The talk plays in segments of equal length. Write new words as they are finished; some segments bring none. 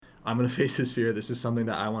I'm going to face this fear. This is something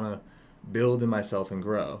that I want to build in myself and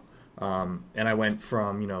grow. And I went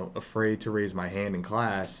from, afraid to raise my hand in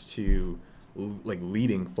class to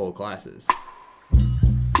leading full classes.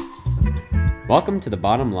 Welcome to The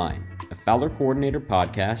Bottom Line, a Fowler Coordinator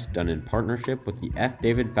podcast done in partnership with the F.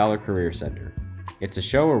 David Fowler Career Center. It's a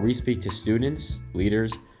show where we speak to students,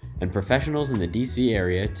 leaders, and professionals in the DC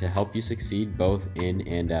area to help you succeed both in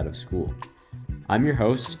and out of school. I'm your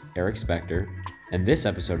host, Eric Spector, and this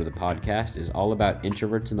episode of the podcast is all about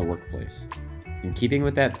introverts in the workplace. In keeping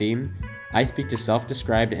with that theme, I speak to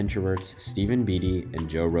self-described introverts Stephen Beatty and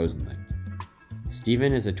Joe Rosenlicht.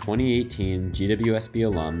 Stephen is a 2018 GWSB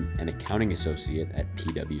alum and accounting associate at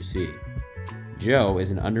PwC. Joe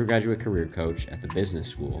is an undergraduate career coach at the business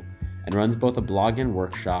school and runs both a blog and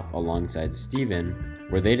workshop alongside Stephen,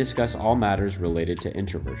 where they discuss all matters related to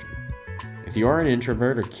introversion. If you are an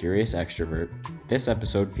introvert or curious extrovert, this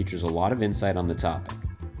episode features a lot of insight on the topic.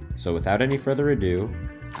 So without any further ado,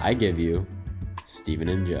 I give you Stephen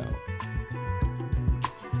and Joe.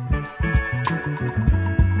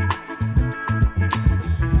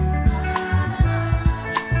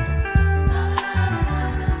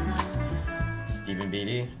 Stephen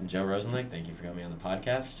Beatty and Joe Rosenlicht, thank you for coming on the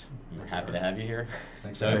podcast. We're happy to have you here.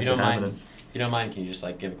 Thanks. So if you don't mind, can you just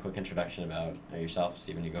give a quick introduction about yourself?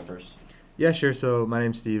 Stephen, you go first. Yeah, sure. So my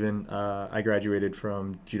name's Stephen. I graduated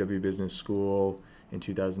from GW Business School in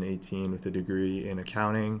 2018 with a degree in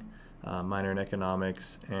accounting, minor in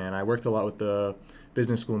economics, and I worked a lot with the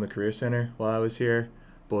business school and the career center while I was here,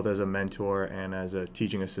 both as a mentor and as a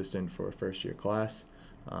teaching assistant for a first-year class.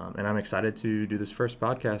 And I'm excited to do this first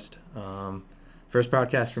podcast. First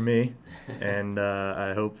podcast for me, and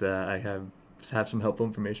I hope that I have some helpful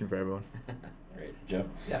information for everyone. Great. Joe?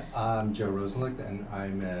 Yeah, I'm Joe Rosenlicht, and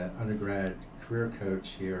I'm an undergrad career coach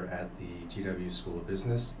here at the GW School of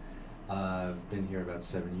Business. I've been here about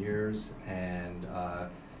 7 years, and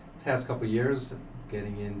past couple years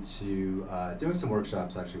getting into doing some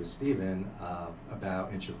workshops actually with Stephen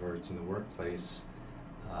about introverts in the workplace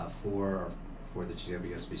for the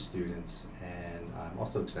GWSB students, and I'm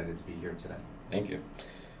also excited to be here today. Thank you.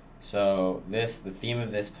 So the theme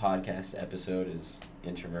of this podcast episode is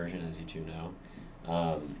introversion, as you two know.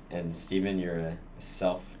 And Stephen, you're a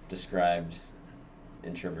self-described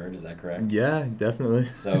introvert, is that correct? Yeah, definitely.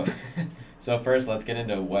 So first, let's get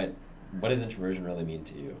into what does introversion really mean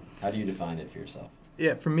to you? How do you define it for yourself?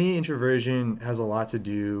 Yeah, for me, introversion has a lot to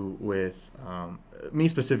do with, me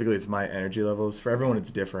specifically, it's my energy levels. For everyone,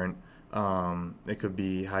 it's different. It could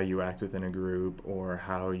be how you act within a group or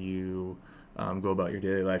how you go about your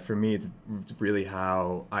daily life. For me, it's really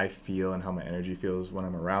how I feel and how my energy feels when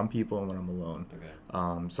I'm around people and when I'm alone.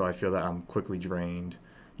 Okay. So I feel that I'm quickly drained,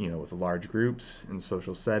 with large groups in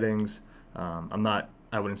social settings.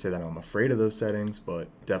 I wouldn't say that I'm afraid of those settings, but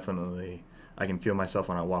definitely I can feel myself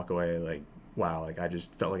when I walk away, like, wow, like I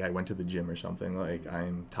just felt like I went to the gym or something. Like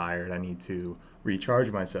I'm tired. I need to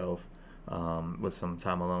recharge myself with some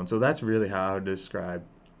time alone. So that's really how I would describe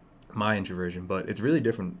my introversion, but it's really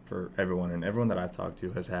different for everyone, and everyone that I've talked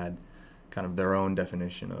to has had kind of their own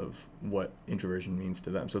definition of what introversion means to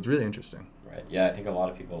them. So it's really interesting. Right. Yeah, I think a lot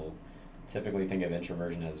of people typically think of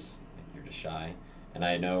introversion as you're just shy. And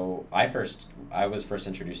I know I was first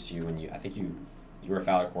introduced to you when you were a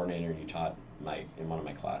Fowler coordinator and you taught in one of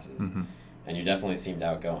my classes. Mm-hmm. And you definitely seemed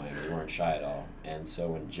outgoing. You weren't shy at all. And so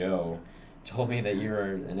when Joe told me that you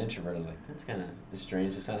were an introvert, I was like, that's kind of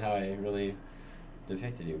strange. That's not how I really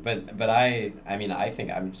depicted you. But I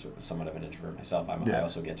think I'm somewhat of an introvert myself. I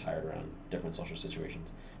also get tired around different social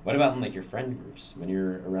situations. What about in your friend groups? When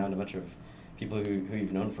you're around a bunch of people who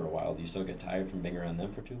you've known for a while, do you still get tired from being around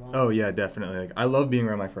them for too long? Oh yeah, definitely. I love being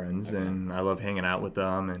around my friends, Okay. and I love hanging out with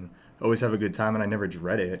them, and always have a good time, and I never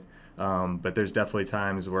dread it. But there's definitely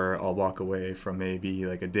times where I'll walk away from maybe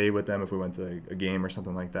a day with them if we went to a game or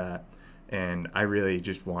something like that, and I really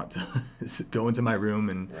just want to go into my room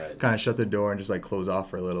and kind of shut the door and just close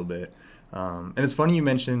off for a little bit. And it's funny you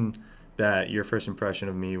mentioned that your first impression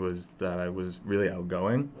of me was that I was really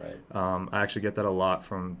outgoing. Right. I actually get that a lot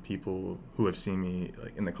from people who have seen me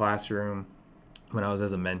in the classroom when I was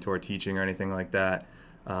as a mentor teaching or anything like that.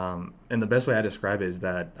 And the best way I describe it is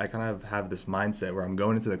that I kind of have this mindset where I'm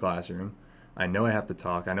going into the classroom. I know I have to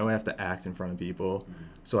talk. I know I have to act in front of people. Mm-hmm.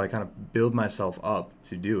 So I kind of build myself up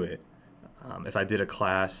to do it. If I did a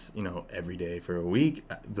class, every day for a week,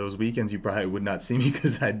 those weekends you probably would not see me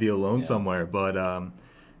because I'd be alone somewhere. But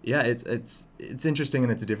it's interesting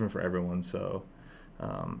and it's different for everyone. So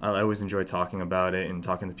I always enjoy talking about it and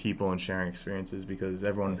talking to people and sharing experiences because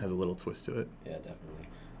everyone has a little twist to it. Yeah, definitely.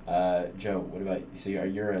 Joe, what about you? So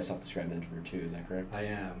you're a self-described introvert too, is that correct? I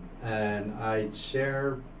am, and I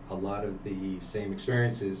share a lot of the same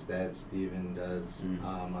experiences that Stephen does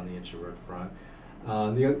on the introvert front.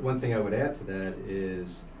 One thing I would add to that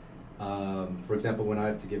is, for example, when I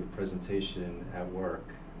have to give a presentation at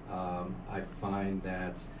work, I find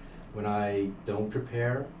that when I don't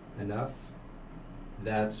prepare enough,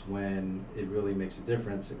 that's when it really makes a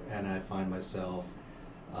difference, and I find myself,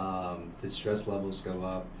 the stress levels go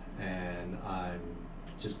up, and I'm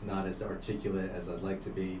just not as articulate as I'd like to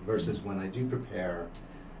be, versus when I do prepare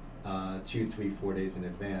 2, 3, 4 days in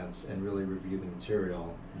advance and really review the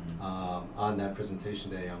material. On that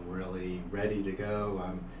presentation day, I'm really ready to go.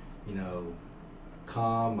 I'm,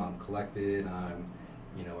 calm, I'm collected, I'm,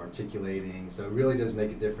 articulating. So it really does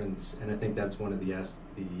make a difference, and I think that's one of the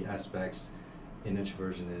aspects in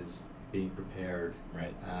introversion is being prepared.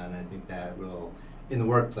 Right. And I think that will, in the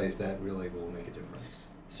workplace, that really will make a difference.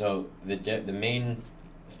 So the main,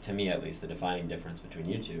 to me at least, the defining difference between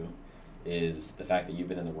you two is the fact that you've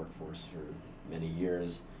been in the workforce for many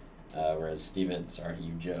years, whereas Stephen, sorry,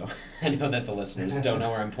 you, Joe, I know that the listeners don't know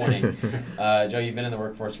where I'm pointing. Joe, you've been in the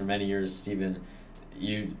workforce for many years. Stephen,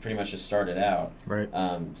 you pretty much just started out. Right.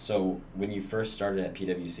 So when you first started at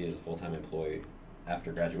PwC as a full-time employee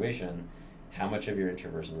after graduation, how much of your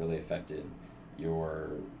introversion really affected your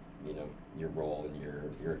role and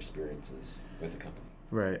your experiences with the company?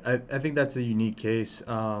 Right. I think that's a unique case.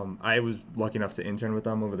 I was lucky enough to intern with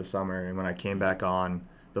them over the summer, and when I came back on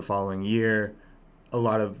the following year, there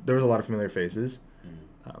was a lot of familiar faces.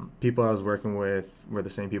 People I was working with were the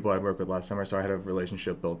same people I'd worked with last summer, so I had a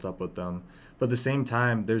relationship built up with them. But at the same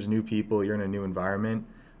time, there's new people, you're in a new environment.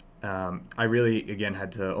 I really, again,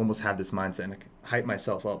 had to almost have this mindset and hype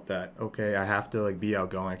myself up that, okay, I have to be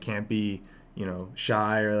outgoing. I can't be,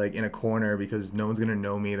 shy or in a corner because no one's going to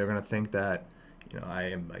know me. They're going to think that,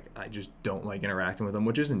 I just don't like interacting with them,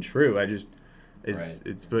 which isn't true.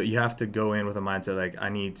 But you have to go in with a mindset I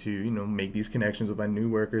need to, make these connections with my new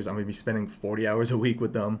workers. I'm going to be spending 40 hours a week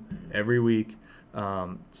with them every week.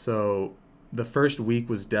 So the first week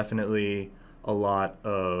was definitely a lot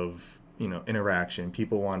of, interaction.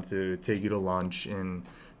 People want to take you to lunch and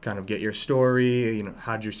kind of get your story,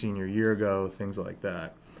 how'd your senior year go, things like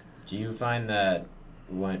that. Do you find that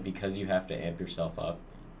because you have to amp yourself up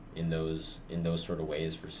in those sort of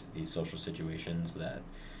ways for these social situations that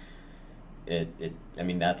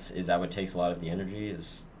is that what takes a lot of the energy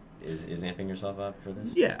is amping yourself up for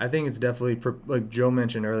this? Yeah, I think it's definitely, like Joe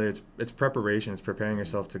mentioned earlier, it's preparation. It's preparing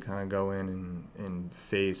yourself to kind of go in and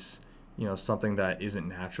face, something that isn't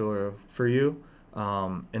natural for you.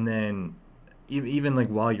 And then even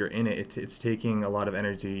while you're in it, it's taking a lot of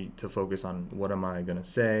energy to focus on what am I going to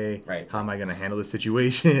say? Right. How am I going to handle the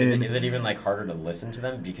situation? Is it even harder to listen to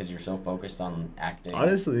them because you're so focused on acting?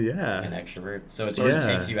 Honestly, yeah. Like an extrovert. So it sort of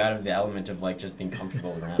takes you out of the element of just being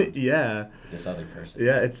comfortable around this other person.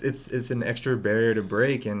 Yeah, it's an extra barrier to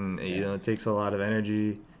break, and it takes a lot of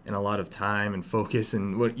energy and a lot of time and focus,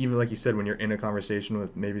 and even like you said, when you're in a conversation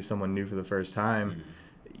with maybe someone new for the first time,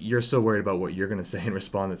 you're so worried about what you're going to say and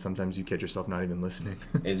respond that sometimes you catch yourself not even listening.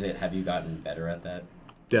 Have you gotten better at that?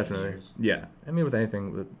 Definitely. Yeah. With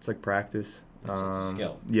anything, it's like practice. It's a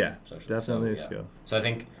skill. Yeah, definitely a skill. So I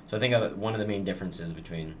think one of the main differences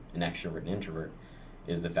between an extrovert and introvert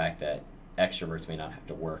is the fact that extroverts may not have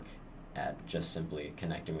to work at just simply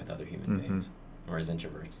connecting with other human beings, whereas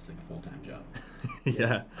introverts, it's like a full-time job.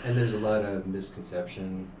 Yeah. And there's a lot of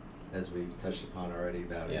misconception, as we've touched upon already,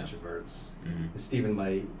 about introverts. Stephen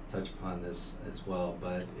might touch upon this as well,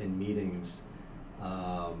 but in meetings,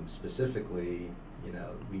 specifically,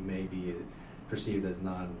 we may be perceived as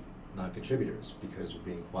non-contributors because we're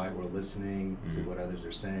being quiet, we're listening to what others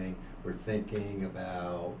are saying, we're thinking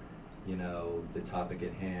about, the topic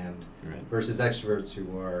at hand, versus extroverts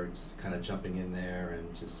who are just kind of jumping in there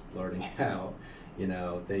and just blurting out,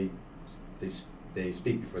 they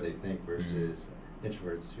speak before they think, versus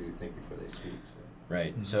introverts who think before they speak. So.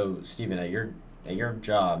 Right. So, Stephen, at your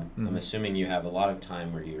job, I'm assuming you have a lot of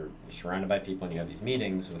time where you're surrounded by people and you have these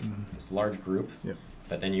meetings with this large group. Yep.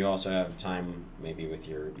 But then you also have time maybe with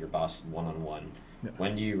your boss one-on-one. Yep.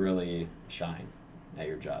 When do you really shine at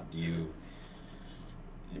your job?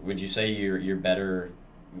 Would you say you're better?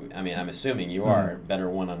 I mean, I'm assuming you are better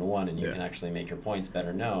one-on-one, and you can actually make your points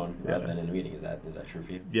better known rather than in a meeting. Is that true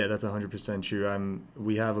for you? Yeah, that's 100% true.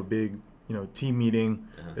 We have a big team meeting.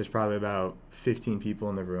 There's probably about 15 people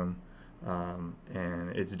in the room,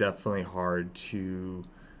 and it's definitely hard to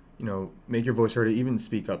make your voice heard, or even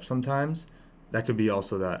speak up sometimes. That could be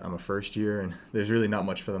also that I'm a first year and there's really not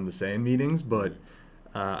much for them to say in meetings, but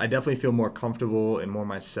I definitely feel more comfortable and more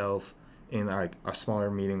myself in a smaller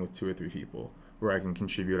meeting with 2 or 3 people where I can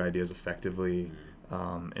contribute ideas effectively,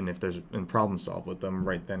 and if there's and problem solve with them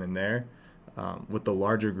right then and there. With the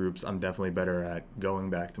larger groups, I'm definitely better at going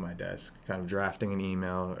back to my desk, kind of drafting an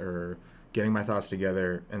email or getting my thoughts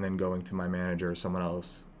together, and then going to my manager or someone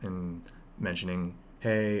else and mentioning,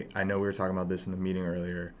 hey, I know we were talking about this in the meeting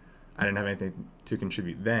earlier. I didn't have anything to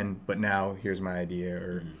contribute then, but now here's my idea,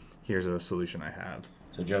 or here's a solution I have.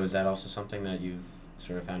 So Joe, is that also something that you've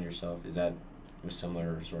sort of found yourself? Is that a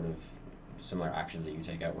similar actions that you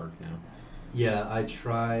take at work now? Yeah, I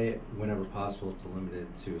try whenever possible to limit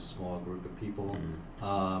it to a small group of people.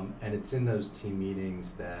 And it's in those team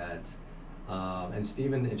meetings that, and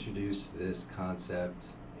Stephen introduced this concept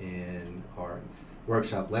in our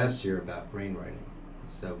workshop last year about brainwriting,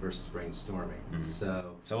 so versus brainstorming.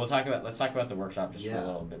 So let's talk about the workshop just for a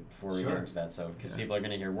little bit before we get into that. So because people are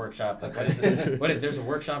going to hear workshop, like, okay. What is it? What if there's a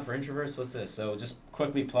workshop for introverts? What's this? So just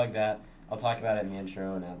quickly plug that. I'll talk about it in the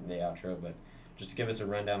intro and the outro, but just give us a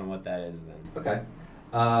rundown on what that is then. Okay.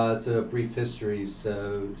 So a brief history.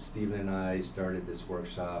 So Stephen and I started this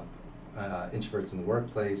workshop, Introverts in the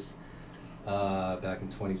Workplace, back in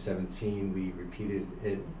 2017. We repeated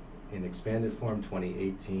it in expanded form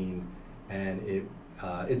 2018, and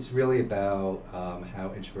it's really about how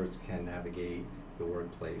introverts can navigate the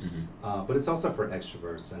workplace. But it's also for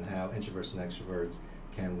extroverts and how introverts and extroverts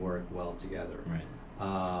can work well together. Right.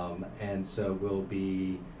 And so we'll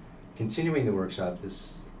be continuing the workshop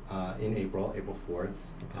this in April 4th.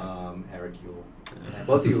 Okay. Eric,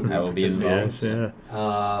 both of you I will be involved.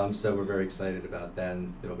 Yeah. So we're very excited about that,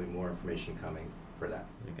 and there will be more information coming for that.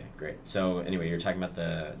 Okay, great. So anyway, you're talking about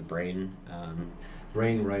the brain.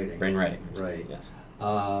 Brain writing. Brain writing. Right. Yes.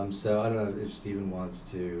 So I don't know if Stephen wants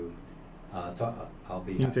to talk. I'll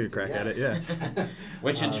be. You can happy take a crack to, at it, yeah.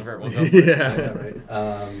 Which introvert will go first? Yeah.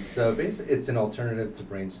 Right. So basically, it's an alternative to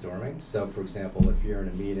brainstorming. So, for example, if you're in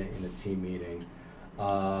a team meeting,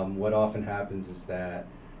 what often happens is that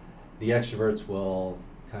the extroverts will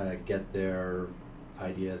kind of get their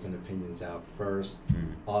ideas and opinions out first,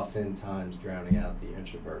 oftentimes drowning out the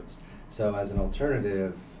introverts. So, as an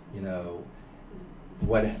alternative,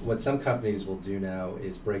 what some companies will do now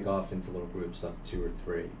is break off into little groups of 2 or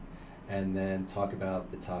 3. And then talk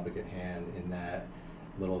about the topic at hand in that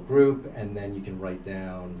little group, and then you can write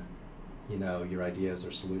down, your ideas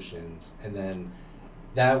or solutions, and then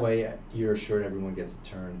that way you're sure everyone gets a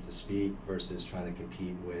turn to speak versus trying to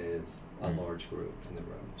compete with a large group in the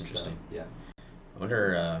room. Interesting. So, yeah. I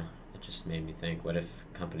wonder. It just made me think. What if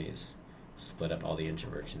companies split up all the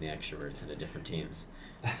introverts and the extroverts into different teams?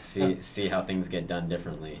 See how things get done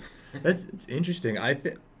differently. It's interesting.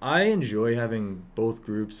 I enjoy having both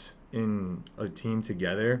groups in a team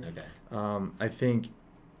together. Okay. I think,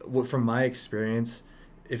 from my experience,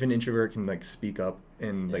 if an introvert can speak up,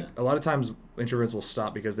 and a lot of times introverts will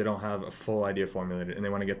stop because they don't have a full idea formulated and they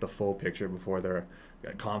want to get the full picture before they're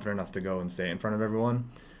confident enough to go and say it in front of everyone.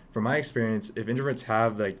 From my experience, if introverts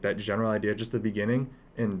have that general idea just the beginning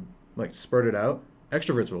and spurt it out,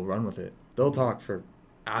 extroverts will run with it. They'll talk for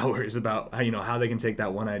hours about how they can take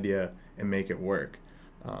that one idea and make it work.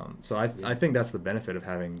 So I think that's the benefit of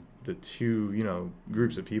having the two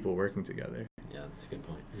groups of people working together. Yeah, that's a good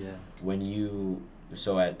point. Yeah. When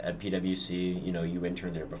so at PwC, you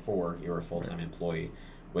interned there before you were a full-time employee.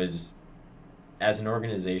 As an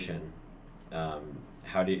organization,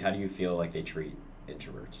 how do you feel like they treat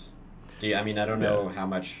introverts? I don't know how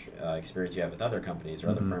much experience you have with other companies or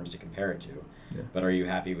other firms to compare it to, but are you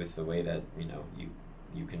happy with the way that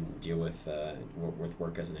you can deal with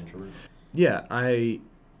work as an introvert?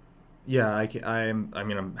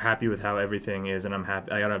 I'm happy with how everything is, and I'm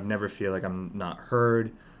happy. I never feel like I'm not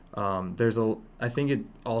heard. I think it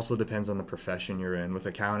also depends on the profession you're in. With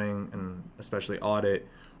accounting and especially audit,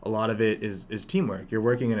 a lot of it is teamwork. You're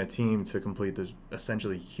working in a team to complete this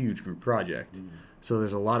essentially huge group project. So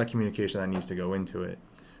there's a lot of communication that needs to go into it.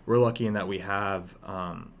 We're lucky in that we have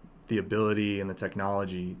the ability and the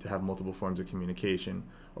technology to have multiple forms of communication.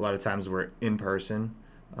 A lot of times we're in person.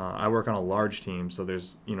 I work on a large team, so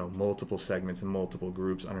there's multiple segments and multiple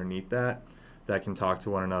groups underneath that can talk to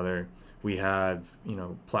one another. We have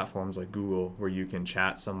platforms like Google where you can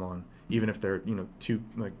chat someone even if they're two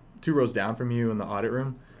rows down from you in the audit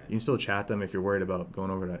room. You can still chat them if you're worried about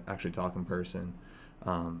going over to actually talk in person.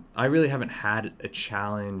 I really haven't had a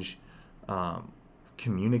challenge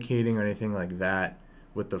communicating or anything like that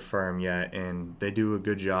with the firm yet, and they do a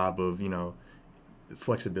good job of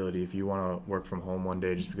flexibility. If you want to work from home one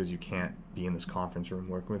day just because you can't be in this conference room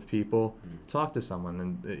working with people, talk to someone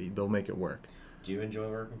and they'll make it work. Do you enjoy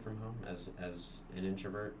working from home as an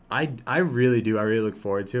introvert? I really do. I really look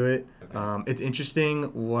forward to it. Okay. It's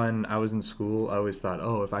interesting. When I was in school, I always thought,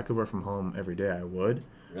 if I could work from home every day, I would.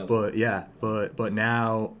 Really? But yeah, but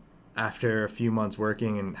now after a few months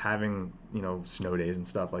working and having, snow days and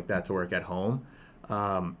stuff like that to work at home,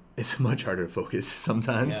 it's much harder to focus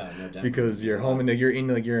sometimes Yeah, no, definitely. because you're home and like, you're in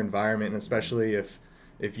like your environment, and especially if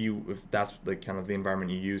that's like kind of the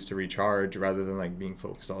environment you use to recharge rather than like being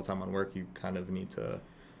focused all the time on work, you kind of need to.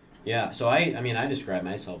 Yeah, so I mean, I describe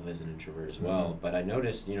myself as an introvert as well, Mm-hmm. but I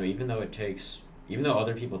noticed, even though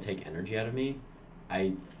other people take energy out of me,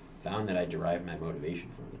 I found that I derive my motivation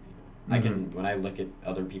from other people. Mm-hmm. When I look at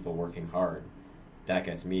other people working hard, that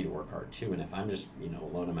gets me to work hard too. And if I'm just,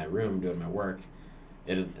 alone in my room doing my work,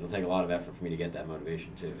 it'll take a lot of effort for me to get that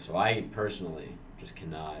motivation too. So I personally just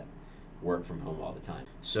cannot work from home all the time.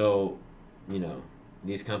 So, you know,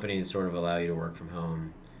 these companies sort of allow you to work from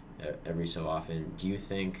home every so often. Do you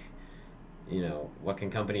think, what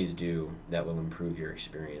can companies do that will improve your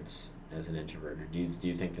experience as an introvert? Or do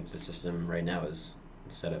you think that the system right now is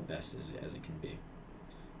set up best as it can be?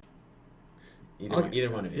 Either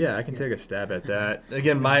one of you. Yeah, I can take a stab at that.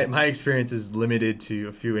 Again, my experience is limited to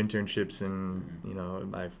a few internships and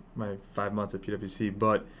my 5 months at PwC.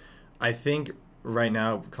 But I think right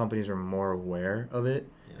now companies are more aware of it,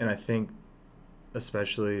 Yeah. and I think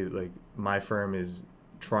especially like my firm is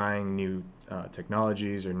trying new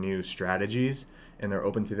technologies or new strategies, and they're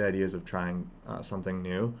open to the ideas of trying something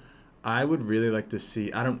new. I would really like to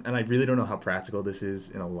see. I really don't know how practical this is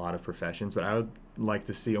in a lot of professions, but I would like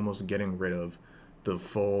to see almost getting rid of the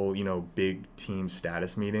full, big team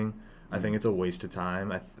status meeting. I think it's a waste of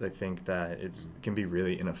time. I think that it can be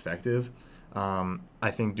really ineffective.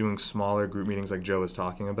 I think doing smaller group meetings like Joe was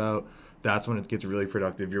talking about, that's when it gets really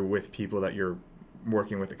productive. You're with people that you're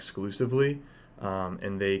working with exclusively,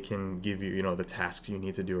 and they can give you, the tasks you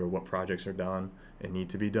need to do or what projects are done and need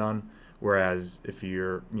to be done. Whereas if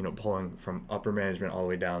you're, pulling from upper management all the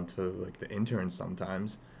way down to like the interns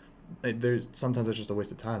sometimes, sometimes it's just a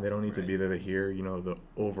waste of time. They don't need to be there to hear, the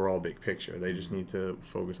overall big picture. They just need to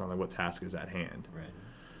focus on like what task is at hand. Right.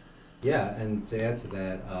 Yeah, and to add to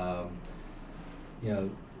that,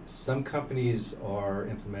 some companies are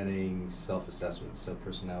implementing self-assessments, so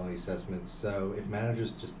personality assessments. So if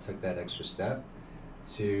managers just took that extra step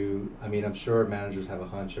I'm sure managers have a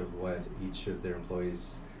hunch of what each of their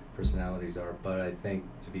employees' personalities are, but I think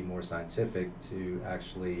to be more scientific, to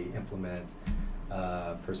actually implement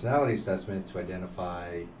personality assessment to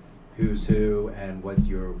identify who's who and what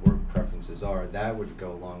your work preferences are, that would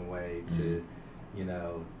go a long way to,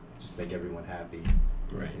 just make everyone happy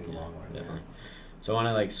in the long run. Definitely. So I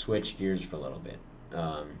want to switch gears for a little bit,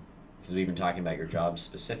 because we've been talking about your job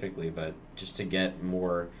specifically, but just to get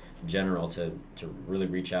more general, to really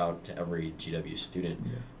reach out to every GW student.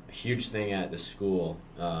 Yeah. A huge thing at the school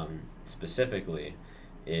specifically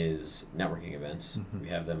is networking events. Mm-hmm. We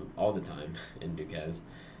have them all the time in Duquesne,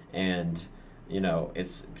 and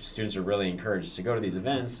it's students are really encouraged to go to these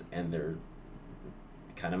events, and they're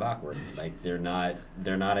kind of awkward. They're not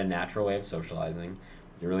a natural way of socializing.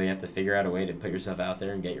 You really have to figure out a way to put yourself out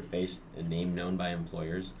there and get your face and name known by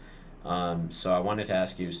employers. So I wanted to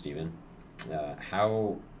ask you, Stephen,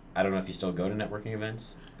 how, I don't know if you still go to networking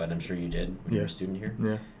events, but I'm sure you did when you were a student here.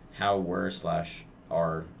 Yeah. How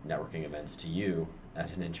were/are networking events to you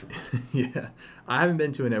as an introvert? Yeah. I haven't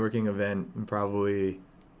been to a networking event in probably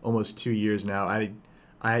almost 2 years now.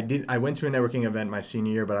 I went to a networking event my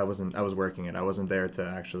senior year, but I was working it. I wasn't there to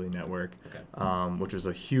actually network, Okay. Which was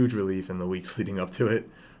a huge relief in the weeks leading up to it.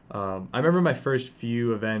 I remember my first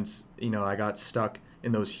few events, I got stuck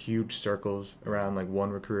in those huge circles around like one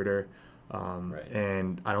recruiter. Right.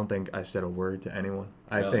 And I don't think I said a word to anyone.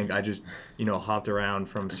 I Really? think I just, hopped around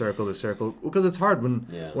from circle to circle, because it's hard when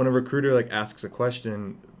Yeah. when a recruiter asks a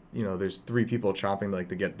question. There's three people chomping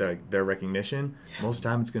to get their recognition. Most of the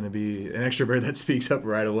time it's going to be an extrovert that speaks up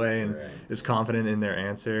right away and Right. is confident in their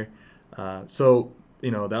answer. So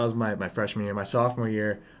that was my freshman year. My sophomore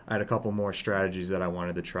year, I had a couple more strategies that I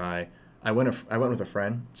wanted to try. I went with a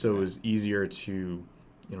friend, so it was easier to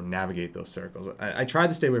navigate those circles. I tried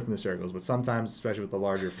to stay away from the circles, but sometimes, especially with the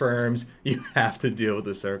larger firms, you have to deal with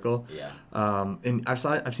the circle. Yeah. And I've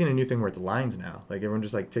seen a new thing where it's lines now. Like everyone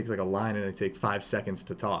just takes a line and they take 5 seconds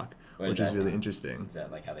to talk, which is really interesting. Is that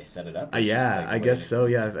how they set it up? Yeah, I guess so.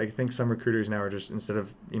 Yeah, I think some recruiters now are just, instead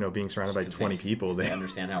of being surrounded by 20 people, they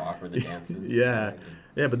understand how awkward the dance is. Yeah,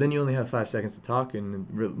 yeah. But then you only have 5 seconds to talk, and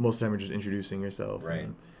most of the time you're just introducing yourself. Right.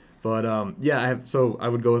 But I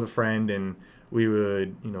would go with a friend, and we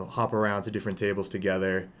would hop around to different tables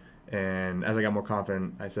together. And as I got more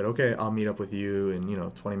confident, I said, okay, I'll meet up with you in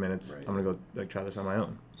 20 minutes. Right. I'm gonna go try this on my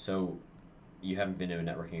own. So, you haven't been to a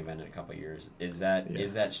networking event in a couple of years. Is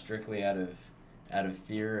that strictly out of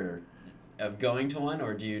fear, or of going to one,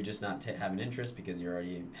 or do you just not have an interest because you're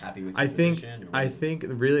already happy with your I think position? I think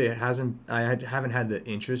really it hasn't. Haven't had the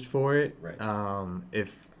interest for it. Right.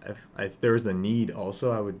 If there was the need,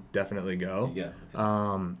 also I would definitely go. Yeah.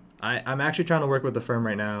 Okay. I'm actually trying to work with the firm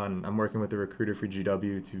right now, and I'm working with the recruiter for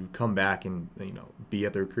GW to come back and be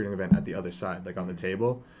at the recruiting event at the other side, like on the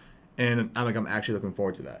table, and I'm actually looking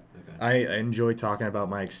forward to that. Okay. I enjoy talking about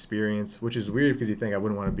my experience, which is weird because you think I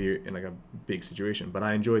wouldn't want to be in like a big situation, but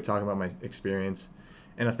I enjoy talking about my experience,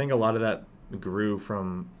 and I think a lot of that grew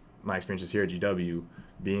from my experiences here at GW,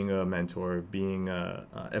 being a mentor, being a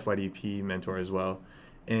FYDP mentor as well,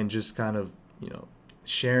 and just kind of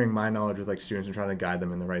sharing my knowledge with like students and trying to guide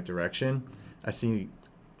them in the right direction.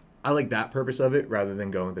 I like that purpose of it rather than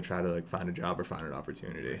going to try to like find a job or find an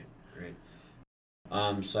opportunity. Great.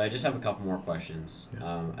 So I just have a couple more questions.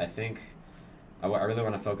 Yeah. I think I really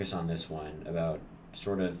want to focus on this one about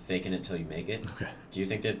sort of faking it till you make it. Okay. Do you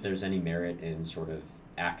think that there's any merit in sort of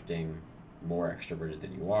acting more extroverted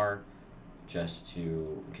than you are, just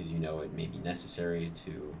because it may be necessary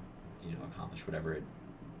to accomplish whatever it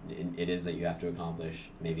is that you have to accomplish?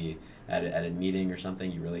 Maybe at a meeting or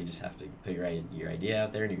something, you really just have to put your idea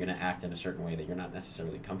out there, and you're going to act in a certain way that you're not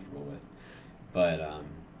necessarily comfortable with, but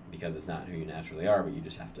because it's not who you naturally are, but you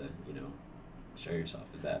just have to show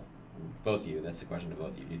yourself. Is that both of you? That's the question to both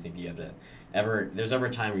of you. Do you think that you have to there's ever a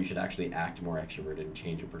time where you should actually act more extroverted and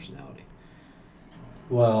change your personality?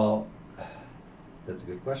 Well, that's a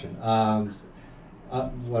good question.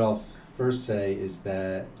 What I'll first say is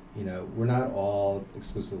that we're not all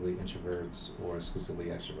exclusively introverts or exclusively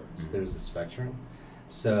extroverts. Mm-hmm. There's a spectrum.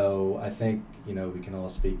 So I think we can all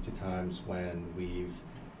speak to times when we've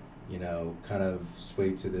kind of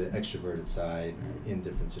swayed to the extroverted side in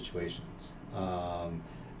different situations.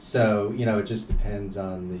 So it just depends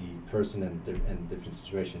on the person and different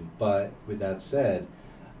situation. But with that said,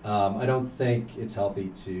 I don't think it's healthy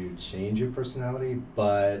to change your personality.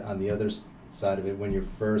 But on the other side of it, when you're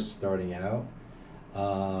first starting out,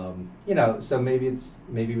 so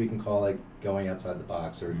maybe we can call like going outside the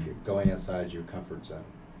box or going outside your comfort zone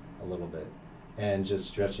a little bit and just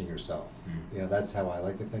stretching yourself. That's how I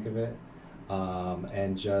like to think of it,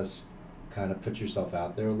 and just kind of put yourself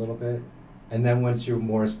out there a little bit. And then once you're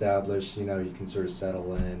more established, you can sort of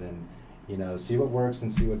settle in and, see what works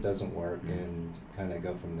and see what doesn't work and kind of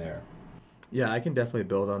go from there. Yeah, I can definitely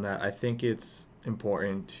build on that. I think it's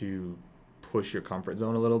important to push your comfort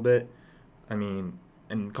zone a little bit. I mean,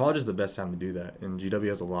 and college is the best time to do that, and GW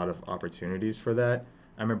has a lot of opportunities for that.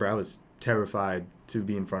 I remember I was terrified to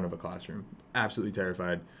be in front of a classroom, absolutely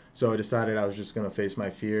terrified. So I decided I was just going to face my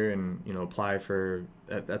fear and, apply for,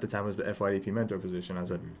 at the time it was the FYDP mentor position. I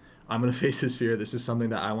was like, I'm going to face this fear. This is something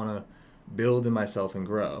that I want to build in myself and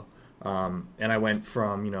grow. And I went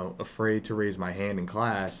from, afraid to raise my hand in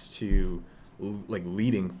class to like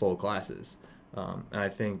leading full classes. And I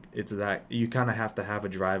think it's that you kind of have to have a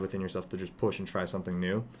drive within yourself to just push and try something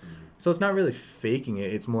new. So it's not really faking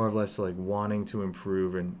it. It's more of less like wanting to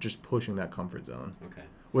improve and just pushing that comfort zone. Okay.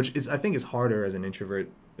 Which I think is harder as an introvert,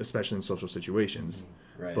 especially in social situations.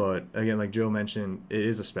 Right. But again, like Joe mentioned, it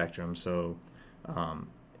is a spectrum. So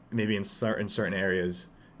maybe in certain areas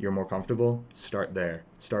you're more comfortable, start there.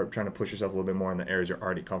 Start trying to push yourself a little bit more in the areas you're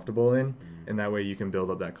already comfortable in. And that way you can build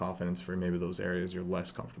up that confidence for maybe those areas you're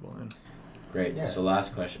less comfortable in. Great. Yeah. So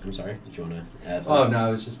last question. I'm sorry. Did you want to add something? Oh, no, I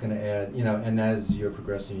was just going to add, and as you're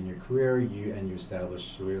progressing in your career, you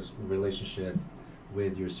establish a relationship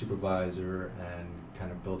with your supervisor and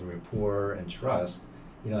kind of build a rapport and trust,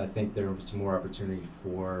 I think there's more opportunity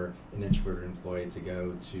for an introverted employee to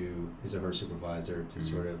go to his or her supervisor to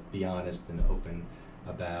sort of be honest and open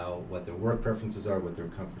about what their work preferences are, what their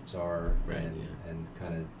comforts are, and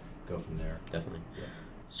kind of go from there. Definitely. Yeah.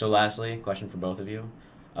 So lastly, question for both of you.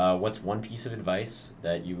 What's one piece of advice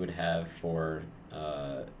that you would have for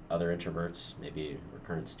other introverts, maybe or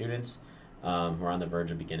current students, who are on the verge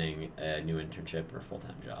of beginning a new internship or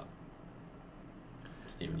full-time job?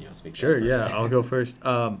 Steven, you want to speak? Sure, yeah, I'll go first.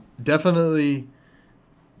 Definitely,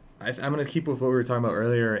 I'm going to keep with what we were talking about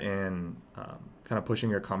earlier and kind of pushing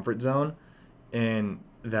your comfort zone, and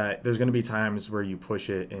that there's going to be times where you push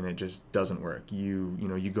it and it just doesn't work.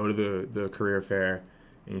 You go to the career fair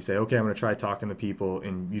and you say, okay, I'm going to try talking to people,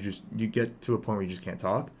 and you get to a point where you just can't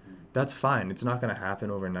talk. That's fine. It's not going to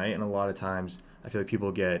happen overnight, and a lot of times I feel like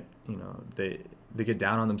people get, they get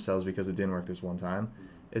down on themselves because it didn't work this one time.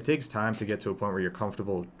 It takes time to get to a point where you're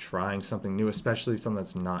comfortable trying something new, especially something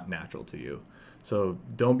that's not natural to you. So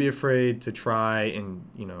don't be afraid to try and,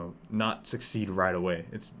 not succeed right away.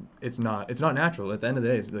 It's not natural. At the end of the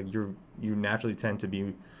day, it's like you naturally tend to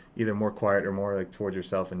be either more quiet or more like towards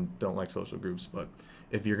yourself and don't like social groups. But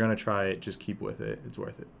if you're going to try it, just keep with it. It's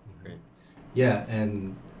worth it. Great. Yeah,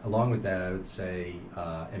 and along with that, I would say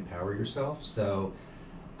empower yourself. So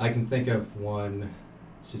I can think of one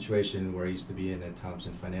situation where I used to be in at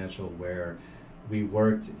Thompson Financial where we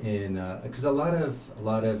worked in because a lot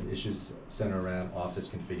of issues center around office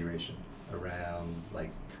configuration, around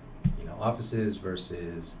like offices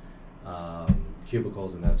versus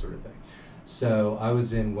cubicles and that sort of thing. So I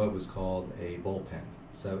was in what was called a bullpen.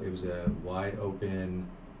 So it was a wide open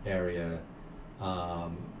area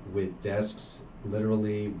with desks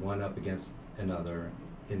literally one up against another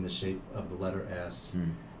in the shape of the letter S.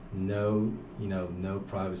 No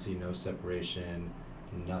privacy, no separation,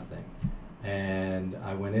 nothing. And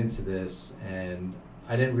I went into this, and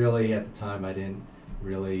I didn't really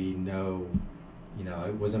know, I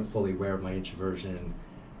wasn't fully aware of my introversion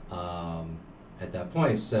at that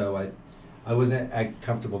point. So I wasn't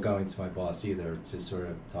comfortable going to my boss either to sort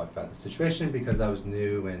of talk about the situation because I was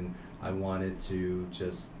new and I wanted to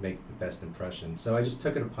just make the best impression. So I just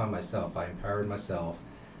took it upon myself. I empowered myself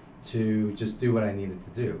to just do what I needed to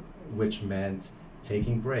do, which meant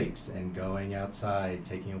taking breaks and going outside,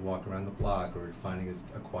 taking a walk around the block, or finding a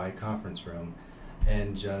quiet conference room,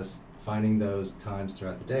 and just finding those times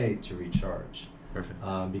throughout the day to recharge. Perfect.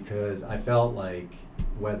 Because I felt like,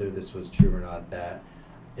 whether this was true or not, that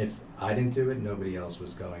if I didn't do it, nobody else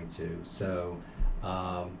was going to. So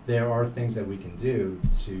there are things that we can do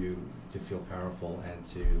to feel powerful and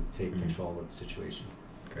to take control of the situation.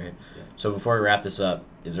 Great. Yeah. So before we wrap this up,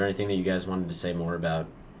 is there anything that you guys wanted to say more about,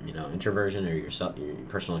 introversion or your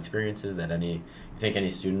personal experiences that you think any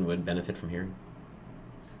student would benefit from hearing?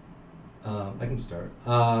 I can start.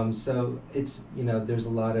 So it's, there's a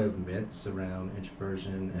lot of myths around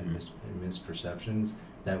introversion and misperceptions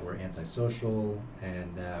that we're antisocial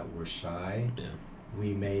and that we're shy. Yeah.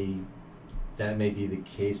 That may be the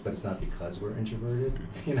case, but it's not because we're introverted,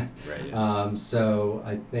 Right. Yeah. So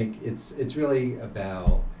I think it's really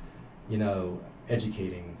about,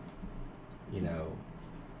 educating,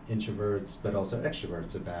 introverts, but also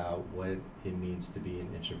extroverts about what it means to be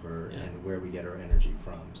an introvert and where we get our energy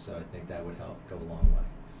from. So I think that would help go a long way.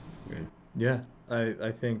 Great. Yeah,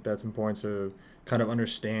 I think that's important to kind of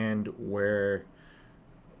understand where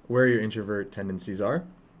your introvert tendencies are,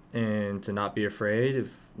 and to not be afraid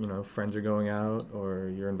if friends are going out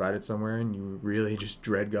or you're invited somewhere and you really just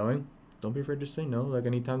dread going. Don't be afraid to say no, like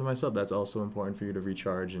anytime to myself. That's also important for you to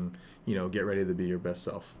recharge and get ready to be your best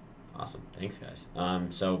self. Awesome. Thanks, guys.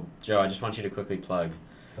 So Joe, I just want you to quickly plug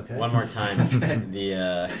one more time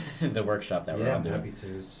the workshop that we're on doing. Yeah, I'm happy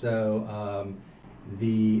to. So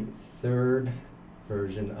the third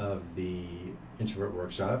version of the introvert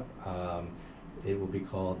workshop, it will be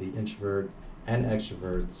called the Introvert and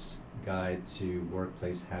Extroverts Guide to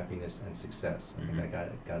Workplace Happiness and Success. I think I got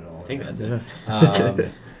it all. I think that's it.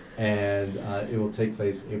 And it will take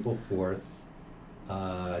place April 4th,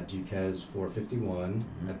 GCAS 451.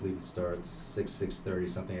 I believe it starts 6:30,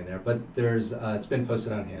 something in there. But there's it's been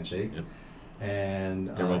posted on Handshake. Yep. And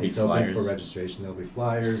it's open for registration. There'll be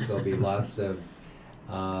flyers. There'll be lots of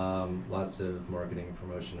marketing and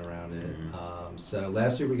promotion around it. So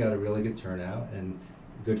last year we got a really good turnout and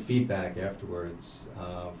good feedback afterwards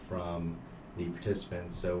from the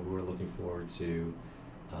participants. So we're looking forward to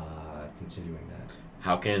continuing that.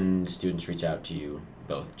 How can students reach out to you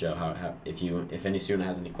both, Joe? How if any student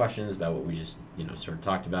has any questions about what we just sort of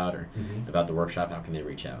talked about or about the workshop, how can they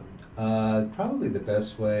reach out? Probably the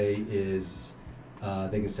best way is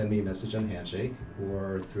they can send me a message on Handshake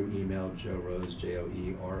or through email, joerose,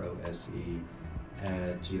 JOEROSE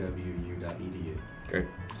 @gwu.edu. Great.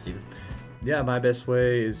 Steven? Yeah, my best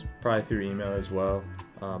way is probably through email as well.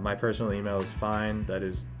 My personal email is fine. That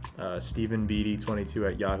is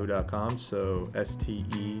StephenBeatty22@yahoo.com. So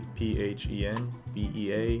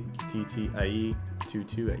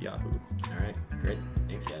StephenBeattie22@yahoo. All right. Great.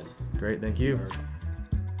 Thanks, guys. Great. Thank you.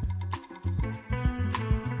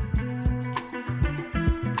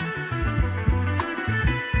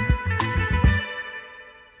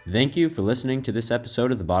 Thank you for listening to this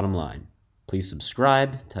episode of The Bottom Line. Please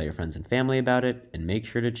subscribe, tell your friends and family about it, and make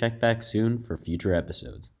sure to check back soon for future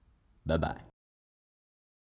episodes. Bye-bye.